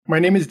My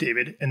name is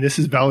David, and this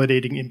is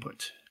Validating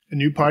Input, a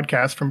new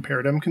podcast from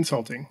Paradigm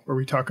Consulting, where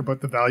we talk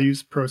about the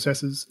values,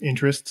 processes,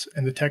 interests,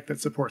 and the tech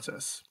that supports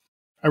us.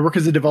 I work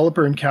as a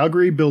developer in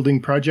Calgary, building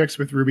projects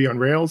with Ruby on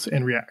Rails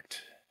and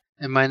React.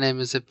 And my name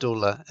is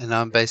Abdullah, and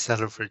I'm based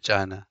out of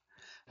Regina.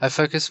 I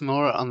focus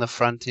more on the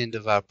front end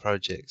of our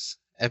projects.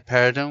 At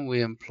Paradigm,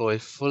 we employ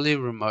fully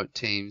remote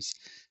teams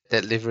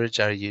that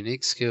leverage our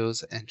unique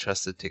skills and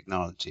trusted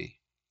technology.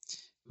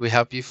 We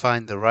help you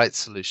find the right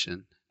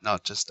solution,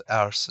 not just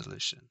our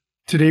solution.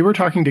 Today, we're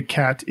talking to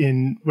Kat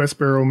in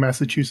Westboro,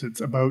 Massachusetts,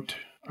 about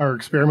our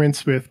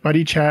experiments with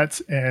Buddy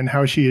Chats and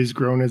how she has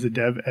grown as a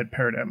dev at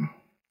Paradigm.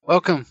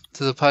 Welcome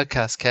to the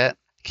podcast, Kat.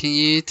 Can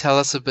you tell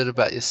us a bit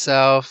about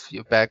yourself,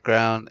 your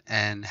background,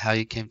 and how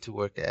you came to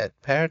work at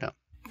Paradigm?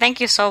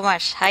 Thank you so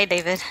much. Hi,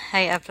 David.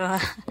 Hi,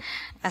 Abdullah.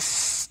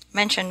 As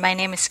mentioned, my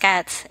name is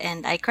Kat,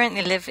 and I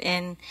currently live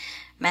in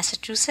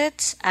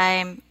Massachusetts.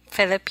 I'm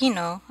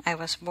Filipino. I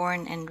was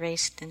born and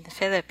raised in the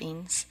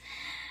Philippines.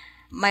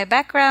 My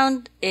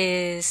background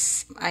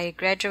is I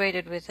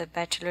graduated with a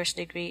bachelor's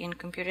degree in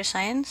computer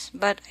science,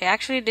 but I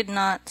actually did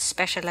not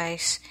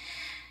specialize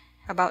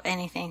about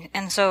anything.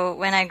 And so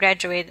when I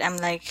graduated,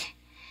 I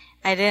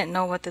didn't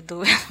know what to do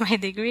with my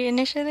degree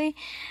initially.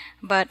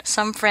 But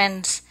some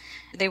friends,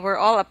 they were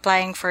all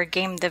applying for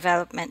game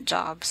development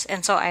jobs.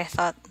 And so I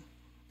thought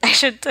I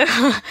should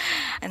too.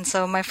 And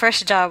so my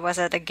first job was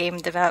at a game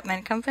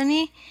development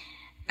company.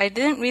 I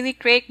didn't really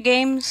create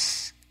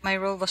games. My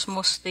role was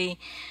mostly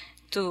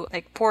to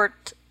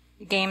port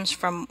games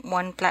from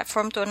one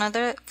platform to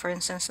another. For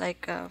instance,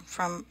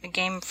 from a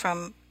game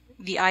from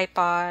the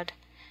iPod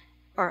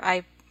or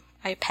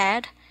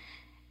iPad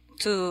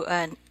to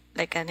a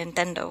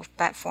Nintendo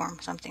platform,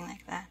 something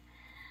like that.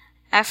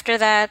 After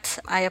that,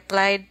 I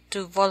applied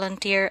to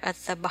volunteer at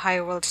the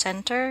Baha'i World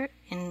Center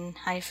in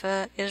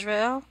Haifa,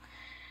 Israel.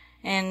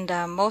 And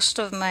most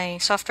of my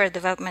software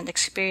development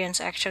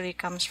experience actually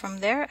comes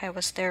from there. I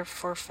was there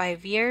for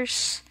 5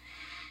 years.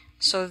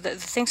 So the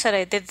things that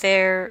I did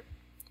there,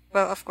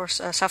 well, of course,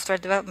 software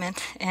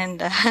development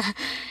and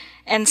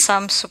and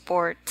some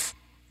support.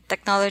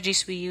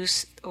 Technologies we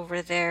used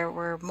over there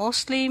were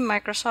mostly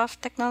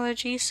Microsoft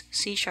technologies,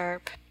 C#,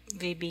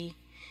 VB.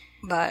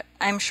 But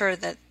I'm sure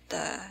that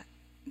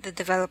the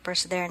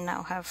developers there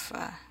now have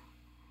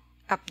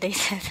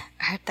updated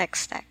our tech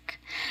stack.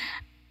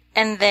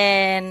 And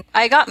then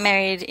I got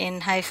married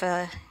in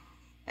Haifa,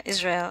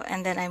 Israel,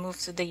 and then I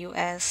moved to the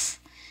US.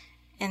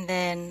 And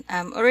then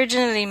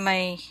originally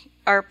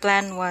our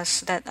plan was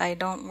that I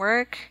don't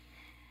work.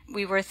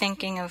 We were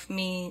thinking of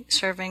me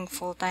serving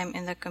full-time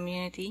in the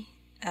community.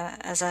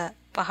 As a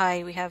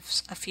Baha'i, we have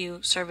a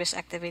few service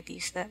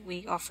activities that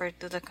we offer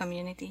to the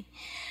community.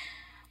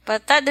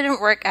 But that didn't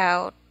work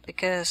out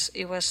because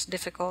it was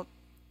difficult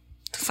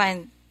to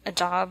find a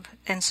job.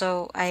 And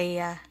so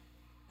I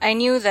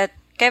knew that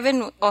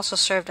Kevin also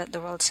served at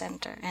the World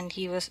Center, and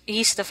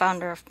he's the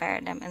founder of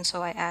Paradigm. And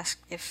so I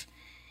asked if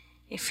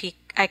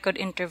I could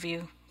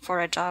interview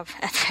for a job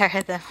at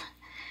Paradigm.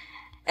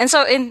 And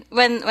so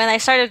when I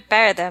started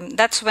Paradigm,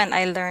 that's when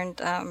I learned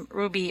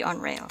Ruby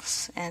on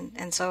Rails.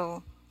 And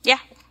so, yeah,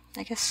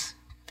 I guess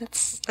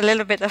that's a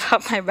little bit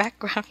about my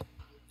background.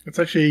 That's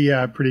actually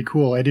pretty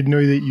cool. I didn't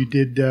know that you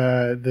did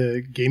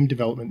the game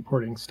development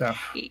porting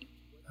stuff.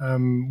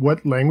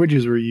 What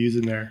languages were you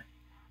using there?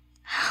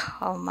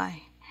 Oh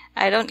my,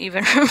 I don't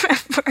even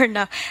remember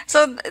now.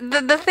 So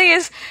the thing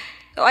is,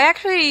 I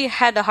actually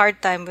had a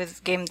hard time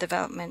with game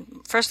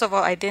development. First of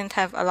all, I didn't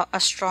have a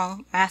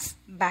strong math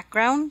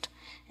background,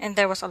 and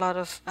there was a lot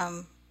of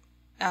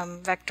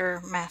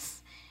vector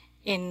math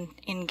in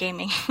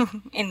gaming,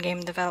 in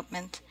game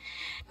development.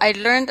 I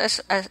learned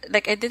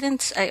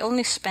I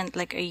only spent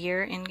a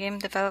year in game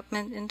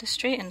development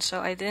industry, and so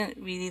I didn't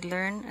really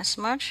learn as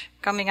much.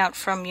 Coming out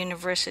from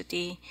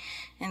university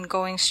and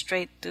going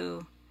straight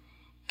to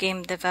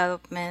game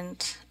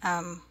development,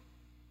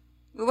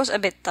 it was a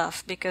bit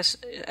tough because,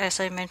 as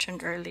I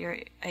mentioned earlier,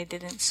 I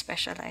didn't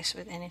specialize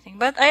with anything.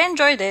 But I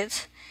enjoyed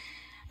it.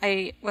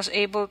 I was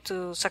able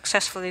to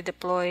successfully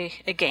deploy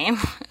a game,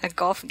 a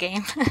golf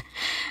game,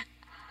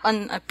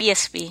 on a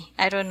PSP.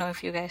 I don't know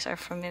if you guys are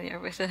familiar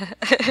with a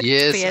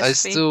Yes,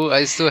 PSP.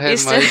 I still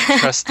have my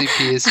trusty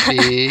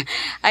PSP.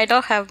 I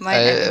don't have mine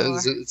anymore.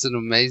 It's an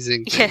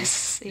amazing thing.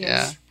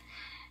 Yes.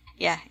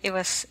 Yeah, it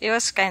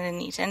was kind of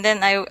neat. And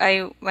then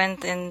I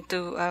went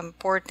into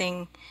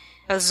porting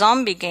a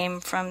zombie game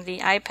from the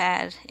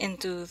iPad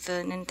into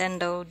the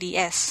Nintendo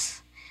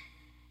DS.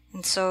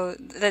 And so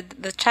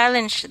the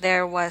challenge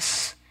there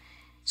was,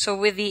 so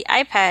with the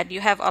iPad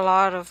you have a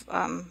lot of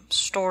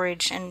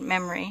storage and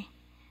memory,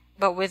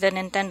 but with the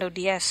Nintendo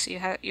DS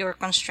you're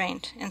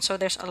constrained, and so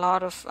there's a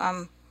lot of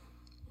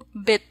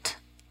bit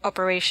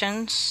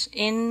operations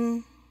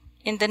in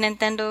the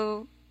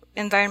Nintendo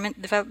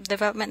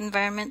development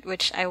environment,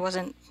 which I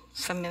wasn't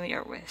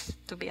familiar with,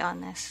 to be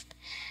honest.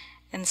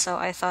 And so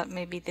I thought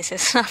maybe this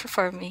is not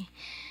for me.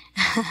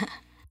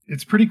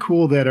 It's pretty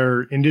cool that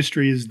our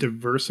industry is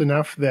diverse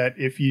enough that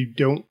if you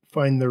don't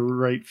find the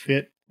right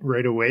fit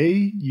right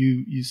away,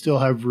 you still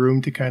have room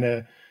to kind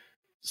of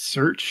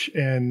search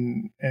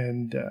and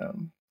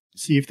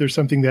see if there's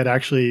something that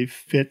actually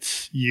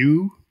fits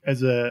you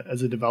as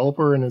a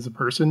developer and as a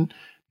person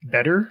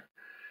better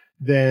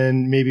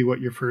than maybe what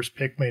your first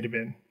pick might have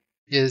been.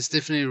 Yeah, there's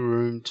definitely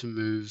room to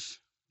move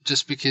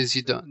just because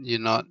you're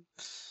not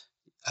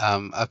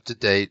up to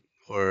date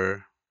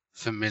or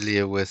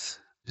familiar with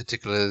a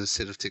particular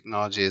set of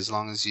technology. As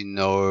long as you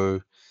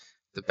know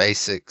the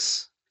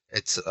basics,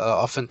 it's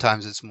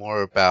oftentimes it's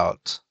more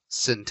about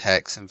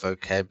syntax and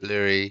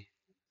vocabulary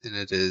than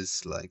it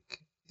is like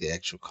the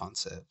actual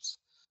concepts.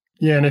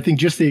 Yeah, and I think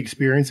just the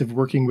experience of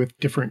working with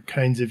different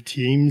kinds of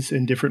teams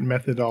and different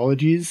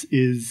methodologies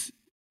is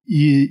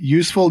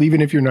useful,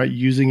 even if you're not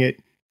using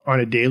it on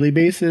a daily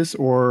basis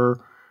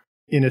or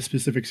in a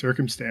specific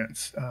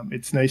circumstance.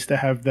 It's nice to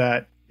have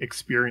that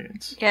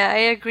experience. Yeah, I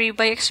agree.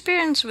 By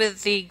experience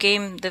with the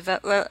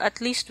well, at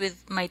least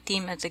with my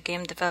team at the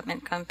game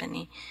development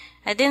company,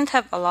 I didn't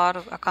have a lot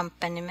of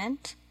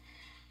accompaniment.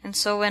 And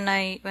so when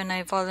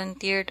I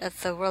volunteered at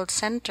the World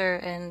Center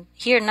and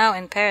here now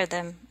in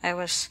Paradigm, it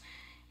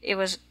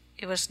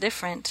was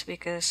different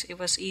because it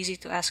was easy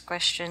to ask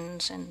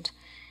questions and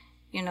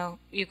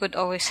you could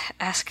always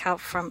ask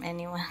help from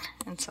anyone,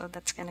 and so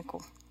that's kind of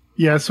cool.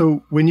 Yeah,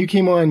 so when you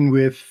came on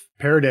with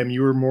Paradigm,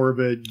 you were more of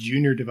a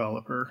junior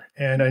developer,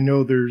 and I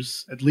know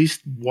there's at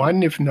least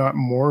one, if not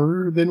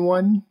more than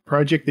one,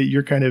 project that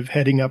you're kind of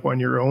heading up on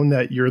your own,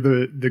 that you're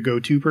the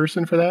go-to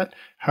person for that.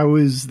 How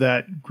has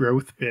that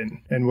growth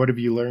been, and what have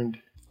you learned?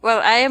 Well,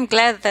 I am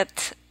glad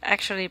that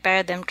actually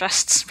Paradigm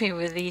trusts me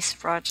with these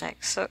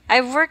projects. So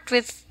I've worked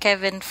with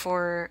Kevin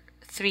for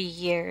 3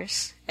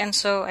 years, and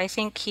so I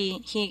think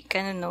he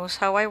kind of knows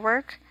how I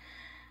work.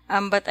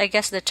 But I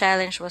guess the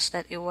challenge was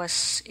that it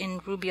was in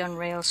Ruby on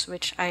Rails,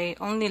 which I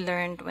only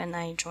learned when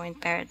I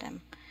joined Paradigm.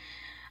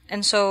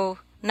 And so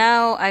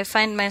now I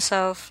find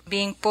myself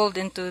being pulled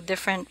into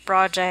different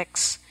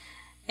projects,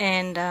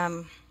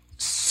 and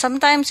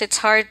sometimes it's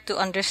hard to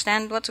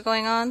understand what's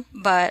going on.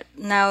 But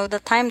now the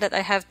time that I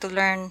have to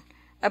learn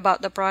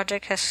about the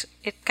project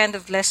it kind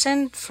of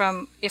lessened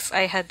from if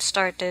I had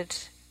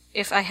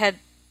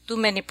too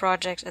many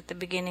projects at the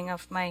beginning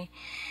of my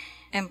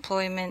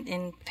employment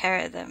in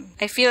Paradigm.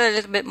 I feel a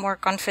little bit more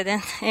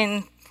confident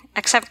in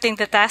accepting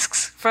the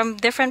tasks from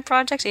different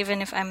projects,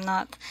 even if I'm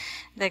not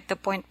like the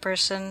point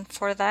person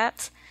for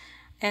that.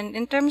 And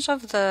in terms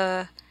of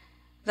the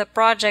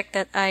project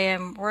that I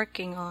am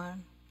working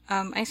on,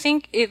 I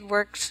think it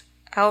works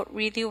out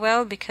really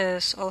well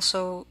because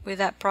also with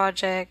that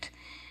project,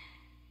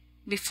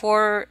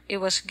 before it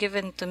was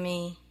given to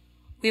me,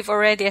 we've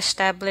already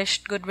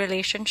established good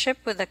relationship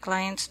with the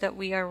clients that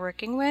we are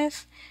working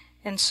with.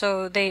 And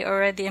so they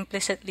already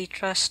implicitly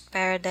trust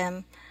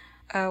Paradigm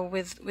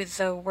with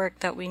the work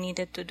that we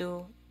needed to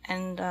do.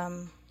 And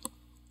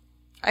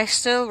I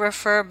still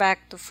refer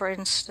back to, for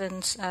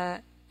instance,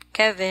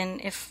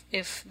 Kevin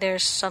if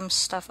there's some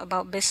stuff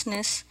about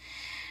business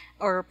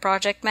or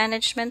project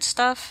management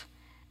stuff.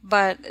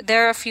 But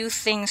there are a few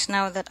things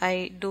now that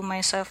I do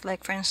myself.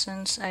 Like, for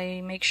instance,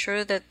 I make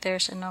sure that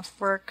there's enough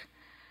work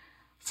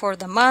for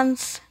the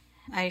month.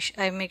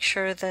 I make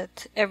sure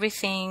that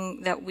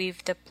everything that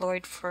we've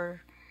deployed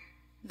for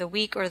the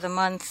week or the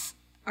month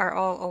are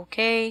all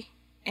okay,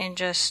 and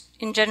just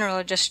in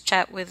general just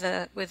chat with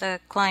a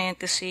client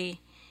to see,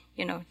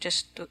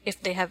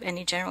 if they have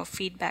any general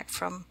feedback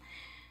from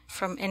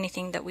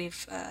anything that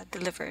we've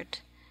delivered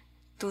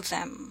to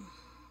them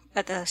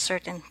at a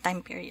certain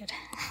time period.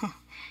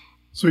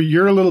 So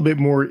you're a little bit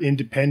more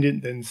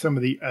independent than some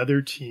of the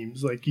other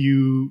teams. Like,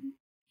 you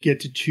get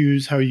to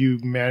choose how you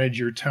manage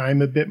your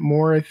time a bit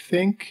more, I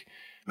think.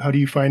 How do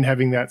you find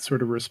having that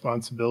sort of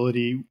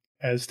responsibility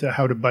as to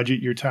how to budget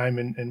your time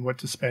and what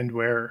to spend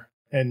where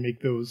and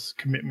make those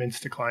commitments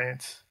to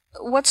clients?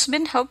 What's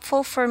been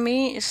helpful for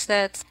me is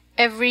that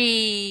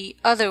every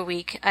other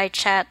week I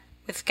chat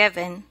with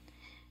Kevin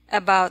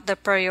about the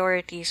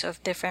priorities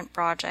of different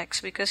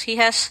projects, because he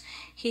has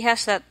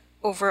that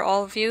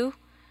overall view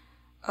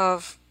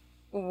of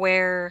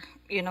where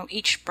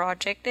each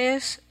project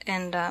is,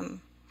 and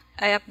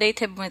I update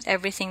him with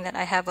everything that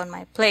I have on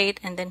my plate,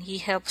 and then he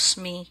helps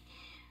me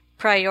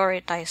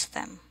prioritize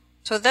them.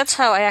 So that's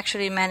how I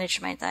actually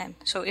manage my time.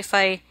 So if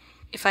I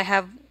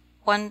have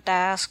one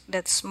task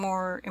that's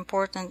more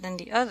important than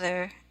the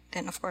other,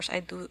 then of course I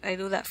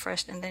do that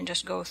first, and then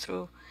just go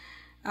through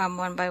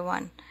one by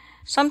one.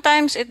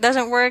 Sometimes it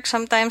doesn't work.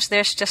 Sometimes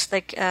there's just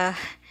like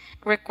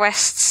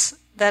requests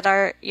that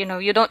are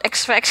you don't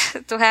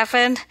expect to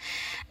happen,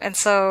 and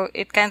so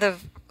it kind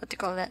of, what do you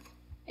call that?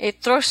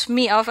 It throws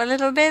me off a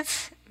little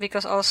bit,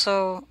 because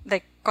also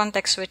like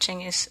context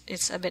switching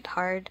it's a bit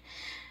hard.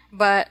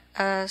 But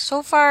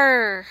so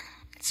far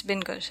it's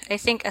been good. I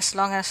think as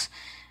long as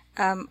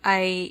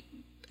I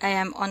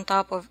am on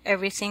top of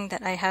everything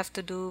that I have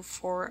to do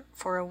for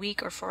a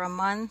week or for a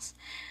month,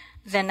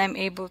 then I'm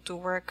able to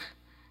work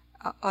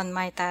on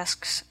my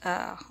tasks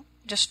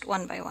just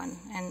one by one,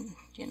 and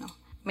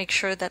make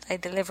sure that I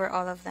deliver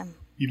all of them.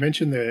 You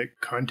mentioned the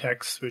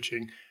context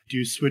switching. Do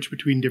you switch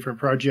between different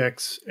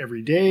projects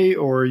every day,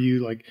 or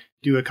you like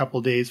do a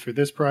couple days for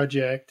this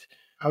project?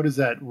 How does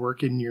that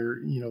work in your,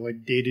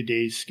 like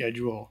day-to-day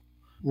schedule,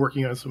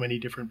 working on so many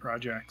different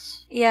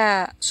projects?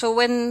 Yeah. So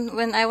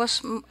when I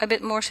was a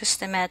bit more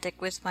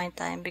systematic with my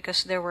time,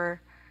 because there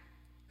were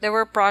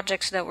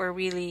projects that were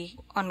really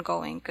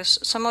ongoing, because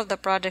some of the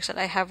projects that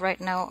I have right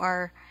now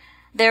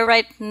they're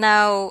right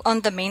now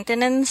on the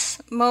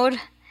maintenance mode,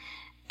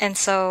 and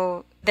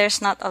so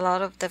there's not a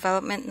lot of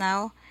development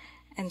now.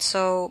 And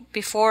so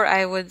before,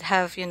 I would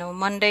have,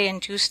 Monday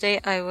and Tuesday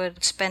I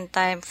would spend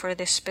time for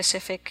this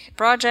specific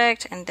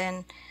project, and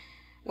then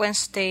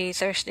Wednesday,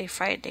 Thursday,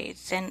 Friday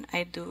then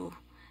I do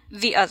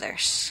the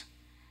others.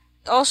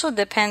 It also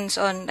depends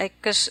on,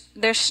 because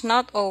there's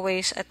not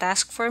always a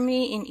task for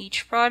me in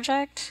each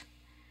project.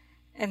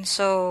 And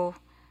so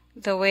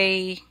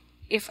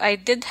if I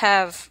did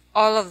have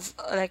all of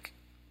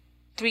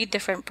 3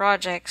 different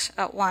projects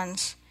at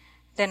once,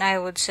 then I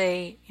would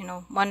say,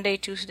 Monday,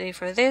 Tuesday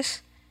for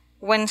this,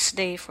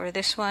 Wednesday for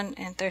this one,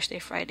 and Thursday,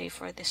 Friday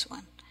for this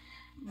one.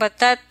 But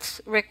that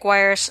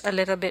requires a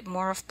little bit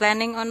more of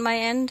planning on my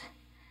end.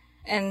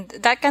 And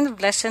that kind of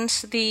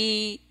lessens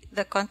the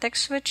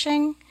context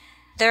switching.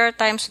 There are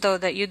times though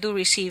that you do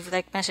receive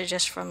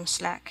messages from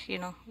Slack,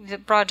 the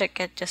project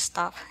can't just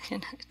stop,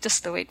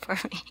 just to wait for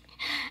me.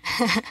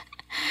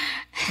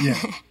 Yeah.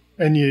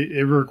 And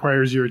it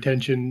requires your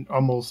attention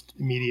almost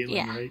immediately,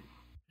 yeah. Right?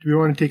 Do we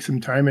want to take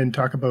some time and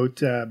talk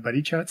about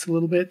buddy chats a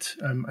little bit?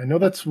 I know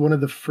that's one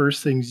of the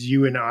first things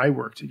you and I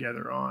worked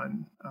together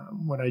on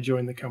when I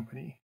joined the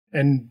company.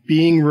 And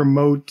being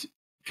remote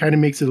kind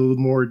of makes it a little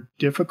more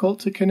difficult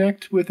to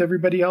connect with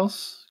everybody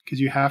else because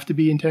you have to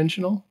be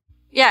intentional.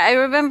 Yeah, I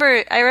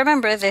remember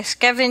this.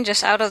 Kevin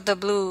just out of the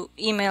blue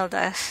emailed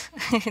us.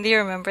 Do you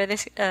remember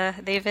this,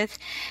 David?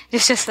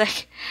 It's just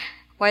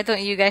why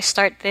don't you guys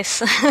start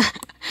this?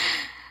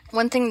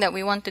 One thing that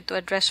we wanted to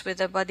address with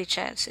the buddy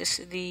chats is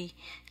the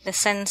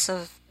sense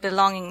of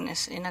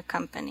belongingness in a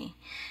company.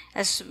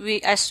 As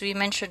we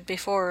mentioned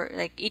before,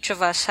 each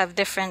of us have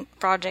different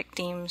project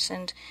teams,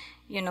 and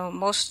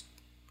most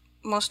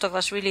of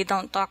us really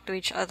don't talk to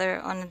each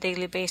other on a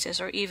daily basis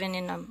or even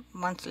in a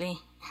monthly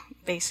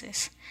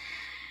basis.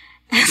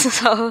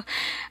 So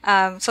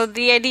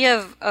the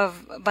idea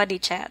of buddy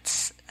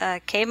chats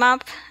came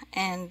up,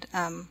 and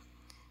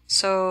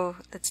so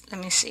let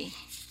me see.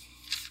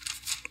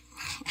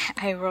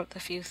 I wrote a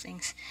few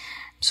things.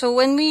 So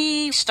when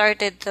we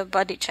started the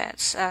buddy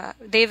chats,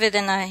 David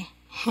and I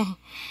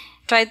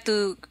tried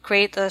to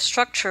create a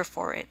structure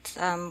for it.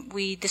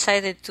 We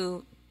decided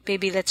to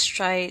maybe let's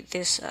try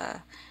this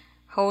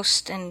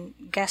host and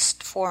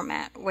guest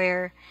format,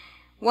 where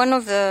one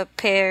of the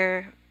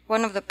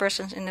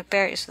persons in the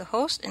pair is the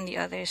host and the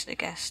other is the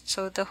guest.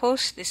 So the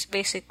host is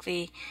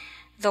basically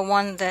the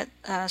one that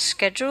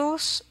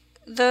schedules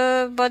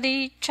the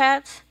buddy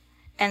chat,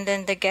 and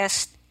then the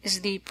guest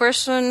is the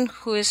person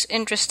who is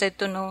interested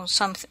to know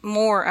something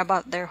more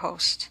about their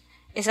host.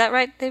 Is that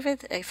right,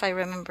 David? If I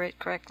remember it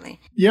correctly.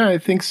 Yeah, I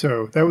think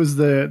so. That was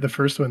the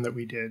first one that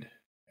we did.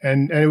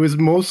 And it was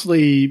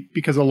mostly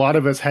because a lot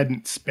of us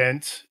hadn't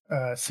spent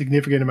a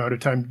significant amount of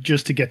time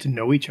just to get to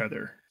know each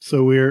other.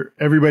 So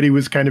everybody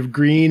was kind of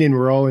green, and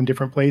we're all in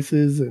different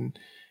places and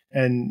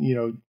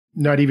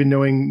not even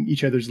knowing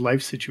each other's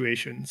life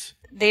situations.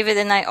 David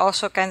and I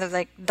also kind of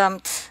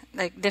dumped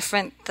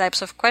different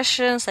types of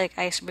questions, like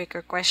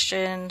icebreaker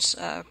questions,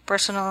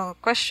 personal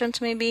questions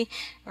maybe,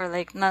 or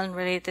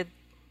work-related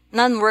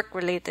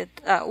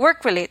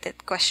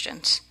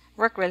questions,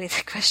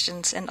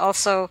 and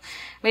also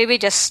maybe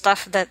just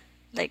stuff that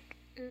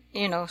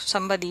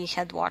somebody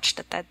had watched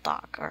a TED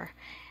Talk or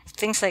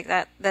things like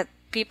that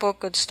people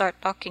could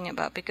start talking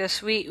about,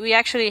 because we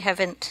actually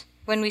haven't,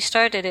 when we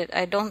started it,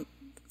 I don't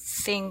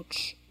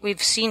think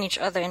we've seen each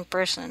other in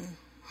person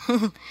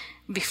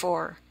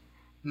before.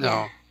 No,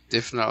 yeah.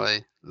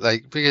 Definitely.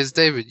 Because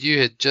David, you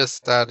had just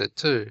started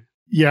too.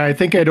 Yeah, I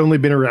think I'd only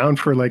been around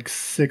for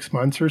 6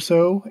 months or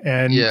so,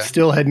 and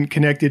still hadn't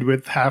connected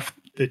with half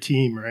the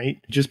team, right?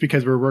 Just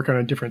because we're working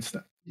on different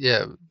stuff.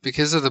 Yeah,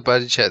 because of the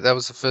buddy chat, that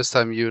was the first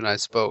time you and I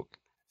spoke.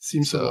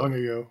 Seems so long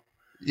ago.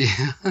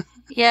 Yeah.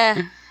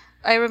 Yeah.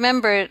 I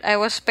remember I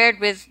was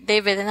paired with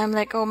David, and I'm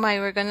like, oh my,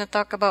 we're going to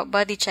talk about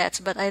buddy chats,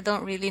 but I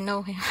don't really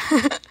know him.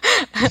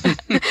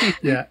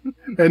 Yeah.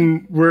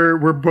 And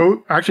we're both,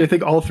 actually, I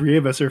think all three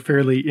of us are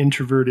fairly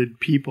introverted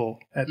people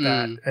at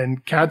that.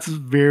 And Kat's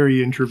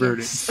very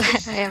introverted.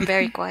 Yes. I am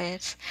very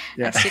quiet.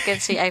 Yeah. As you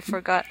can see, I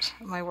forgot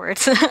my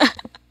words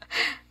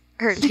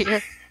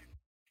earlier.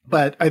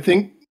 But I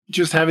think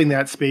just having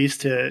that space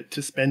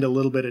to spend a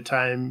little bit of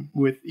time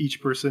with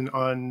each person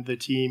on the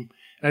team,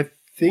 I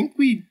think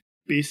we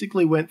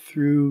basically went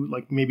through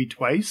maybe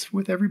twice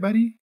with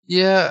everybody.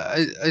 Yeah,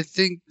 I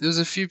think there's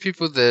a few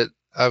people that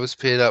I was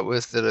paired up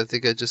with that I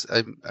think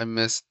I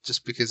missed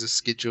just because of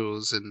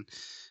schedules, and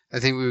I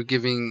think we were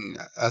giving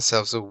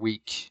ourselves a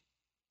week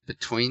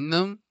between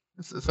them.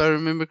 If I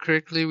remember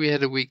correctly, we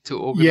had a week to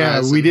organize.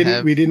 Yeah,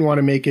 we didn't want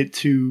to make it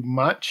too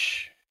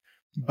much,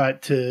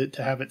 but to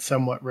have it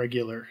somewhat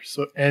regular.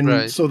 So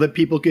so that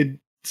people could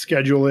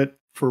schedule it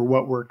for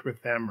what worked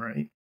with them,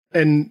 right?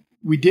 And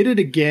we did it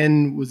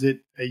again. Was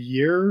it a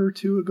year or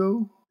two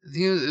ago? I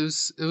think it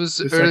was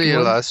The earlier second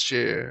one? last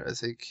year. I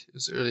think it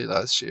was early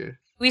last year.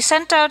 We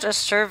sent out a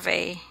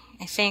survey,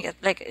 I think,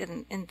 at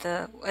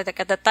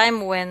the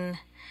time when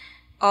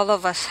all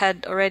of us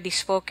had already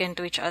spoken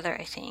to each other,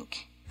 I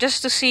think,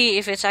 just to see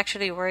if it's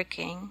actually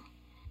working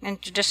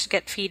and to just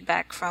get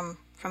feedback from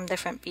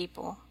different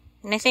people.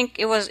 And I think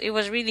it was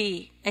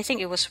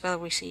well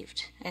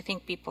received. I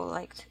think people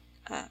liked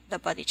the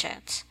buddy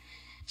chats.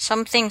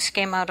 Some things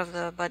came out of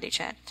the buddy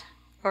chat,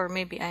 or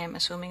maybe I am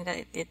assuming that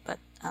it did, but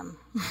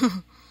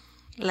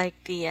like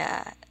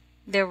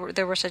there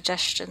were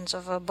suggestions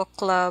of a book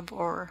club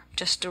or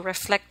just to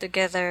reflect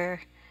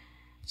together.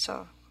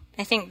 So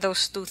I think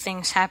those two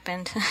things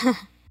happened.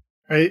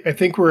 I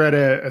think we're at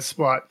a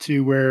spot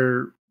too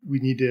where we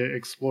need to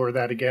explore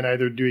that again,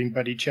 either doing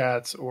buddy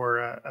chats or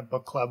a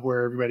book club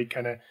where everybody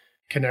kind of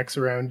connects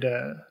around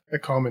a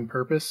common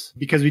purpose,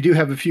 because we do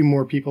have a few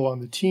more people on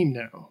the team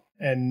now.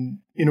 And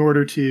in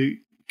order to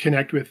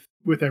connect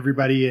with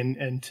everybody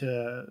and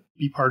to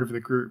be part of the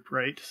group,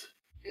 right?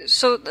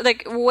 So,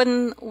 like,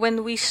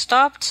 when we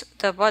stopped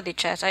the body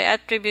chat, I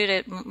attribute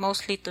it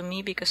mostly to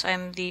me because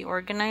I'm the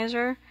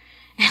organizer,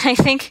 and I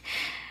think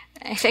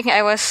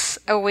I was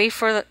away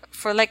for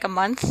like a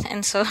month,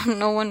 and so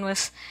no one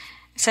was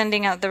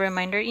sending out the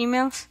reminder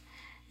emails.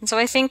 And so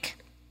I think,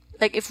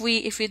 like, if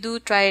we do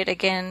try it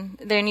again,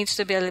 there needs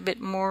to be a little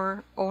bit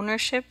more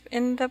ownership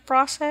in the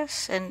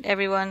process, and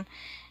everyone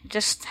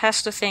just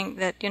has to think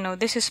that,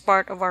 this is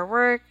part of our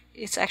work.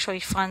 It's actually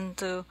fun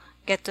to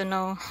get to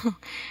know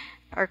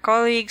our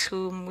colleagues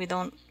whom we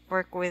don't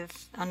work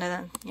with on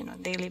a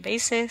daily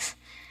basis.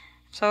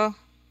 So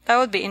that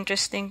would be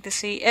interesting to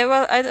see.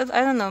 Well, I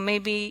don't know.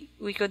 Maybe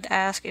we could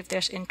ask if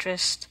there's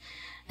interest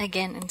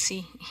again and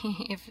see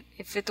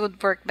if it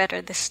would work better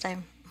this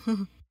time.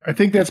 I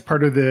think that's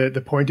part of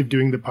the point of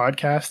doing the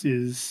podcast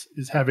is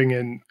having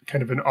an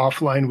kind of an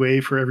offline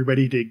way for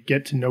everybody to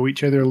get to know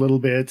each other a little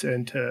bit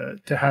and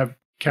to have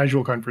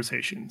casual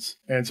conversations.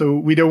 And so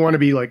we don't want to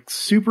be like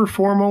super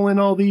formal in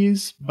all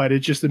these, but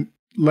it's just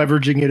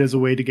leveraging it as a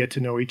way to get to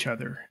know each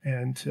other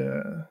and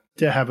to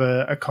have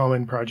a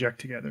common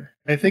project together.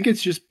 I think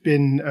it's just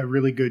been a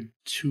really good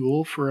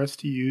tool for us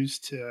to use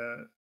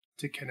to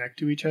connect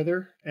to each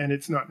other. And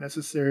it's not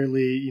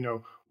necessarily,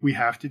 we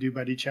have to do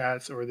buddy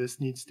chats or this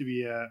needs to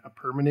be a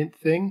permanent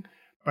thing.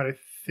 But I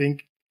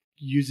think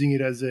using it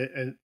as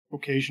an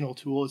occasional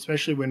tool,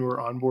 especially when we're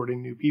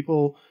onboarding new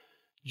people,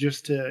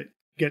 just to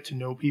get to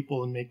know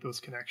people and make those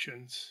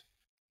connections.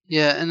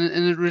 Yeah, and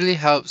it really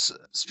helps,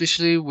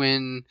 especially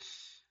when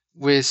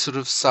we're sort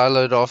of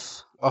siloed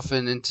off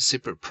often into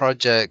separate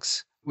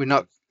projects. We're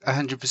not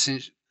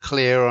 100%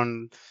 clear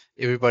on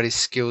everybody's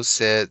skill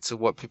sets or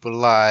what people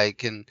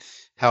like and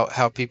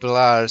how people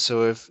are.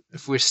 So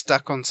if we're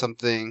stuck on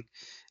something,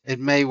 it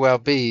may well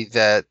be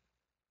that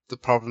the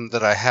problem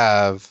that I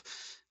have,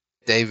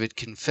 David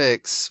can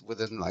fix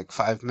within like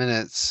 5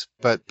 minutes.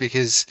 But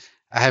because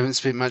I haven't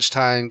spent much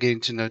time getting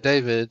to know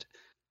David,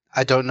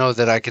 I don't know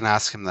that I can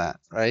ask him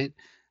that, right?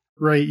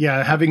 Right.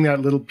 Yeah. Having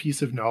that little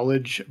piece of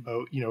knowledge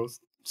about,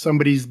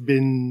 somebody's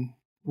been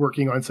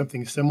working on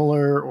something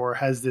similar or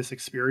has this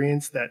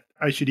experience that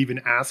I should even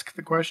ask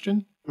the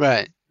question.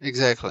 Right.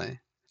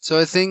 Exactly. So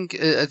I think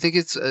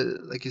it's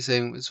like you're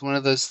saying, it's one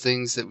of those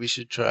things that we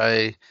should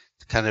try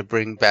to kind of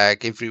bring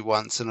back every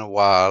once in a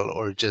while,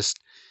 or just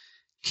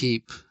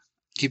keep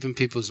in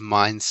people's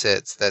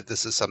mindsets that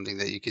this is something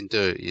that you can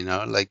do.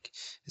 Like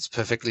it's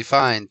perfectly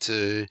fine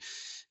to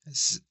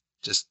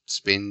just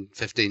spend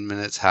 15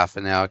 minutes, half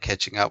an hour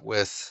catching up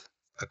with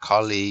a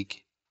colleague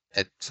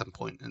at some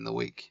point in the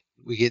week.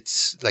 We get,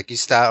 like, you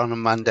start on a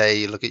Monday,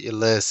 you look at your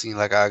list and you're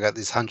like, I got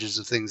these hundreds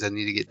of things I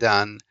need to get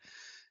done.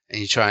 And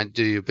you try and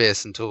do your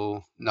best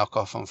until knock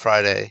off on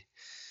Friday.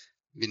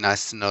 It'd be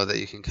nice to know that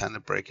you can kind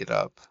of break it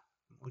up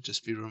or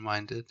just be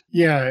reminded.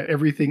 Yeah,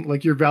 everything,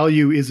 like your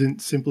value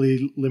isn't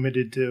simply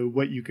limited to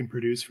what you can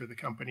produce for the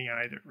company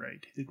either,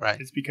 right?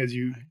 Right. It's because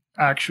you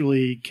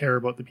actually care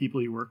about the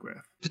people you work with.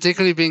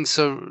 Particularly being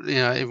so,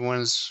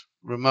 everyone's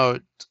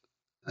remote,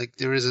 like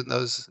there isn't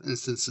those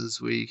instances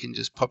where you can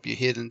just pop your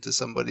head into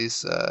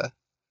somebody's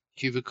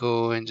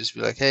cubicle and just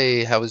be like,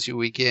 hey, how was your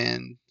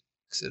weekend,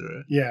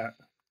 etc. Yeah.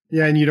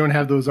 Yeah, and you don't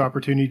have those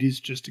opportunities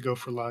just to go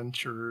for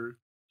lunch or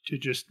to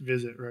just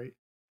visit, right?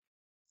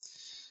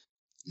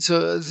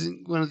 So I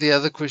think one of the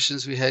other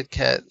questions we had,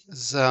 Kat,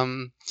 is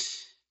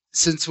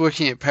since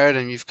working at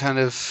Paradigm, you've kind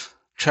of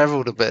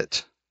traveled a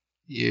bit.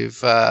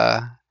 You've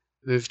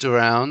moved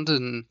around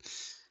and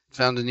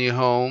found a new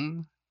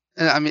home.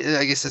 And I mean,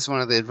 I guess that's one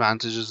of the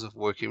advantages of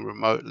working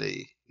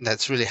remotely.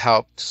 That's really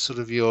helped sort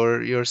of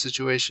your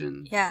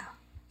situation. Yeah.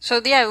 So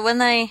yeah, when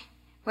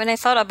I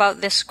thought about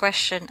this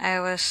question,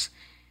 I was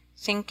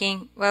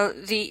thinking, well,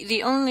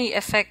 the only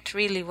effect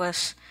really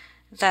was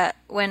that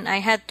when I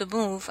had to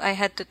move, I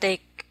had to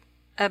take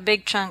a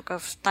big chunk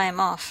of time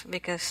off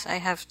because I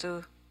have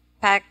to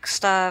pack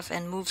stuff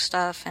and move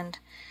stuff, and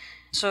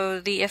so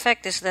the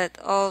effect is that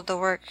all the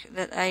work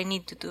that I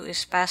need to do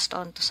is passed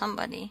on to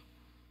somebody.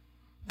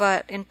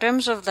 But in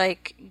terms of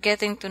like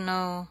getting to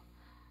know,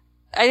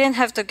 I didn't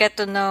have to get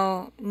to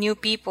know new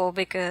people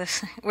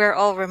because we're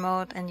all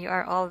remote and you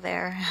are all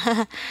there.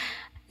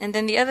 And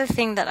then the other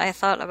thing that I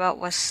thought about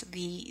was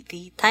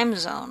the time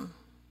zone.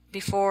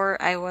 Before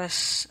I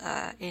was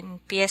in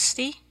PST,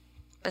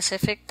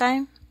 Pacific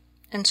time.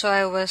 And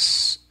so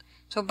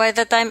so by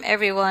the time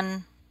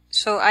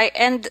so I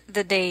end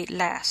the day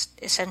last,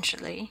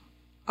 essentially.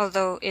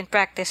 Although in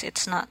practice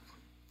it's not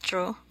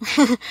true.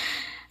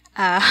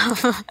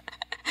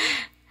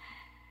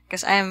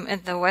 Because I'm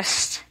in the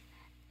West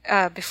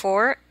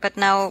before, but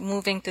now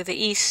moving to the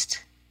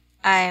East,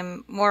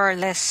 I'm more or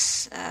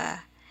less,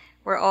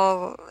 we're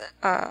all,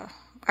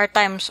 our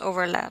times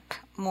overlap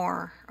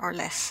more or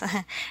less.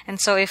 And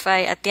so if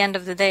at the end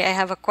of the day, I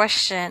have a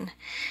question,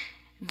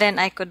 then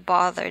I could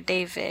bother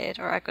David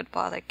or I could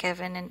bother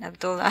Kevin and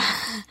Abdullah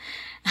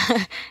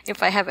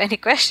if I have any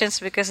questions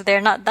because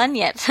they're not done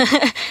yet.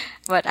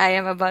 But I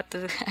am about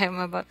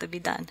to be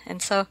done.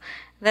 And so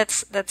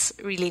that's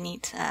really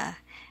neat.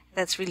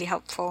 That's really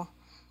helpful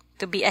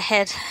to be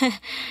ahead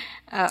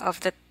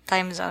of the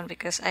time zone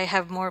because I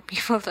have more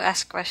people to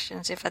ask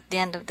questions if at the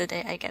end of the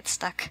day I get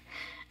stuck.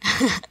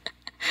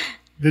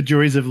 The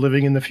joys of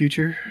living in the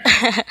future.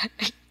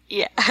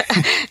 Yeah.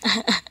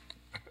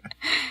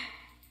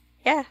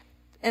 Yeah.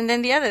 And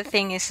then the other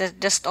thing is that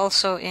just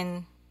also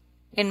in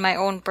my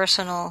own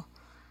personal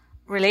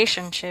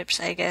relationships,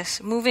 I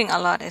guess, moving a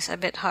lot is a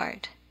bit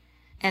hard.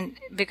 And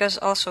because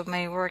also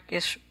my work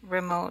is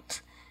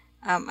remote,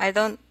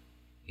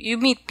 you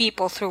meet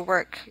people through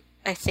work,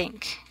 I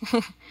think.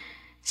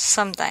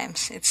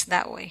 Sometimes it's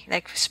that way.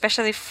 Like,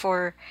 especially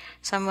for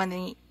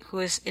someone who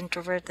is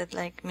introverted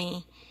like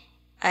me,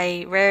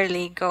 I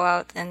rarely go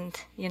out and,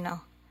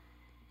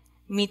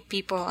 meet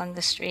people on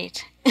the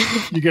street.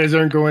 You guys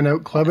aren't going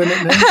out clubbing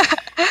at night?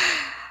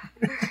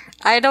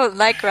 I don't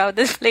like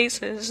crowded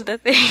places, the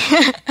thing.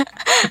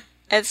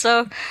 And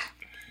so,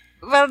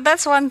 well,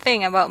 that's one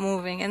thing about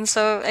moving. And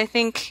so I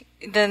think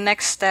the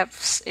next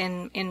steps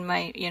in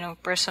my,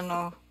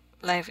 personal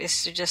life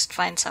is to just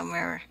find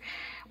somewhere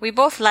we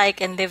both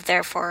like and live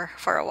there for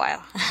a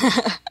while.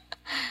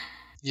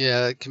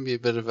 Yeah, it can be a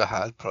bit of a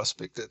hard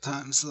prospect at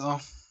times,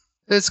 though.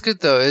 That's good,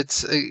 though. I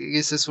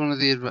guess that's one of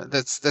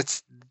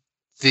that's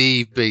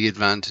the big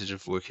advantage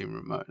of working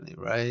remotely,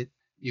 right?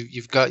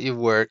 You've got your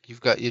work,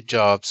 you've got your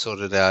job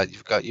sorted out,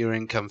 you've got your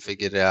income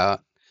figured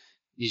out.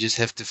 You just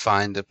have to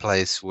find a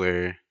place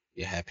where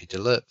you're happy to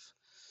live.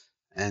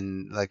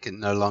 And like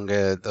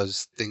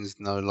those things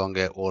no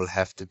longer all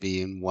have to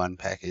be in one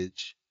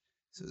package.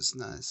 So it's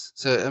nice.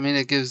 So, I mean,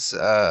 it gives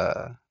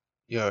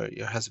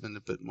your husband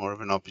a bit more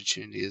of an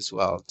opportunity as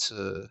well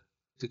to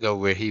go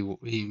where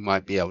he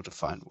might be able to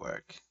find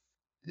work.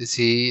 Is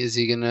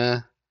he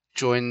gonna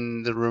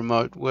join the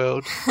remote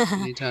world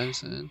anytime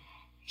soon?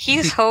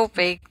 He's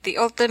hoping. The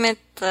ultimate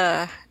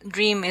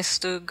dream is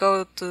to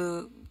go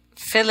to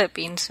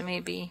Philippines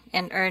maybe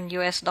and earn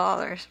US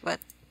dollars, but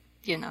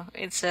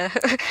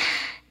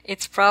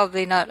it's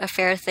probably not a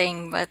fair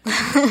thing, but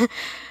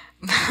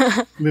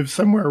live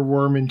somewhere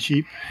warm and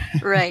cheap.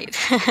 Right.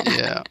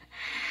 Yeah.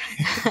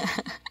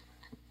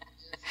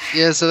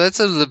 Yeah, so that's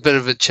a bit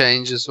of a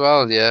change as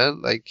well, yeah?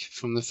 Like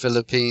from the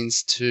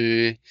Philippines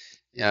to,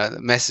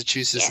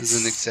 Massachusetts Yes.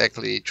 isn't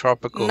exactly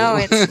tropical. No,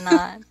 it's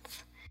not.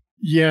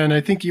 Yeah, and I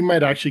think you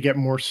might actually get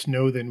more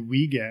snow than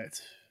we get.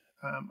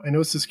 I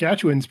know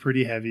Saskatchewan's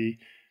pretty heavy,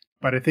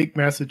 but I think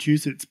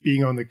Massachusetts,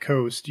 being on the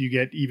coast, you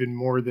get even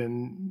more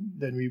than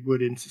we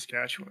would in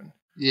Saskatchewan.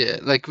 Yeah,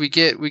 like we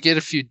get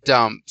a few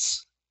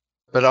dumps,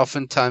 but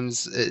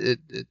oftentimes it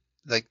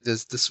like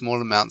there's the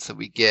small amounts that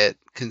we get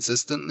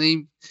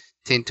consistently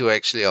tend to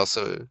actually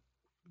also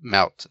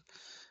melt.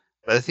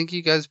 But I think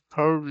you guys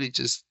probably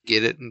just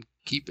get it and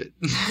keep it.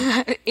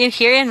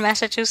 Here in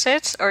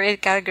Massachusetts or in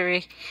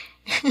Calgary?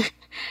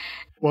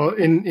 Well,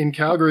 in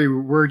Calgary,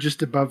 we're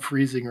just above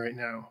freezing right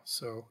now,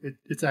 so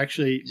it's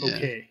actually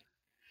okay.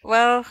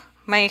 Well,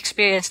 my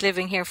experience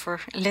living here for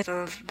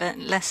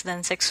less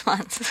than 6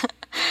 months.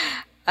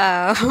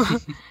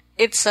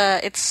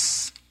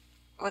 It's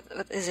what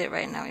is it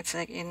right now? It's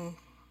like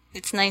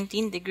it's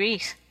 19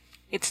 degrees.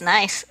 It's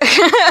nice.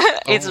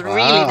 It's really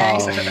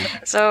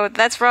nice. So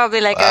that's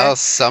probably like a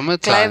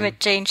summertime climate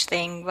change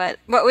thing. But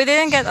we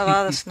didn't get a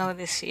lot of snow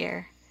this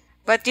year.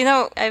 But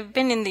I've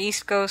been in the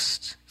East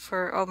Coast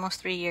for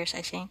almost 3 years,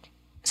 I think.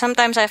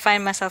 Sometimes I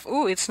find myself,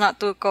 it's not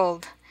too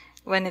cold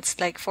when it's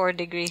like 4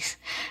 degrees.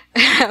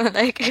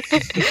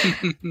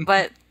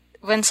 But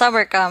when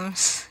summer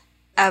comes,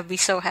 I'll be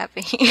so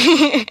happy.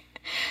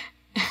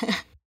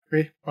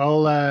 Great.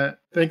 Well,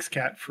 thanks,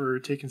 Kat, for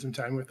taking some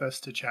time with us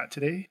to chat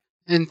today.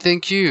 And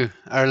thank you,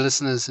 our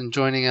listeners, in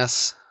joining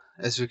us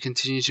as we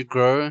continue to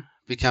grow,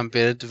 become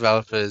better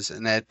developers,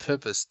 and add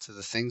purpose to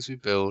the things we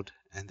build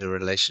and the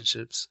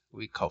relationships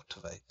we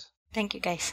cultivate. Thank you, guys.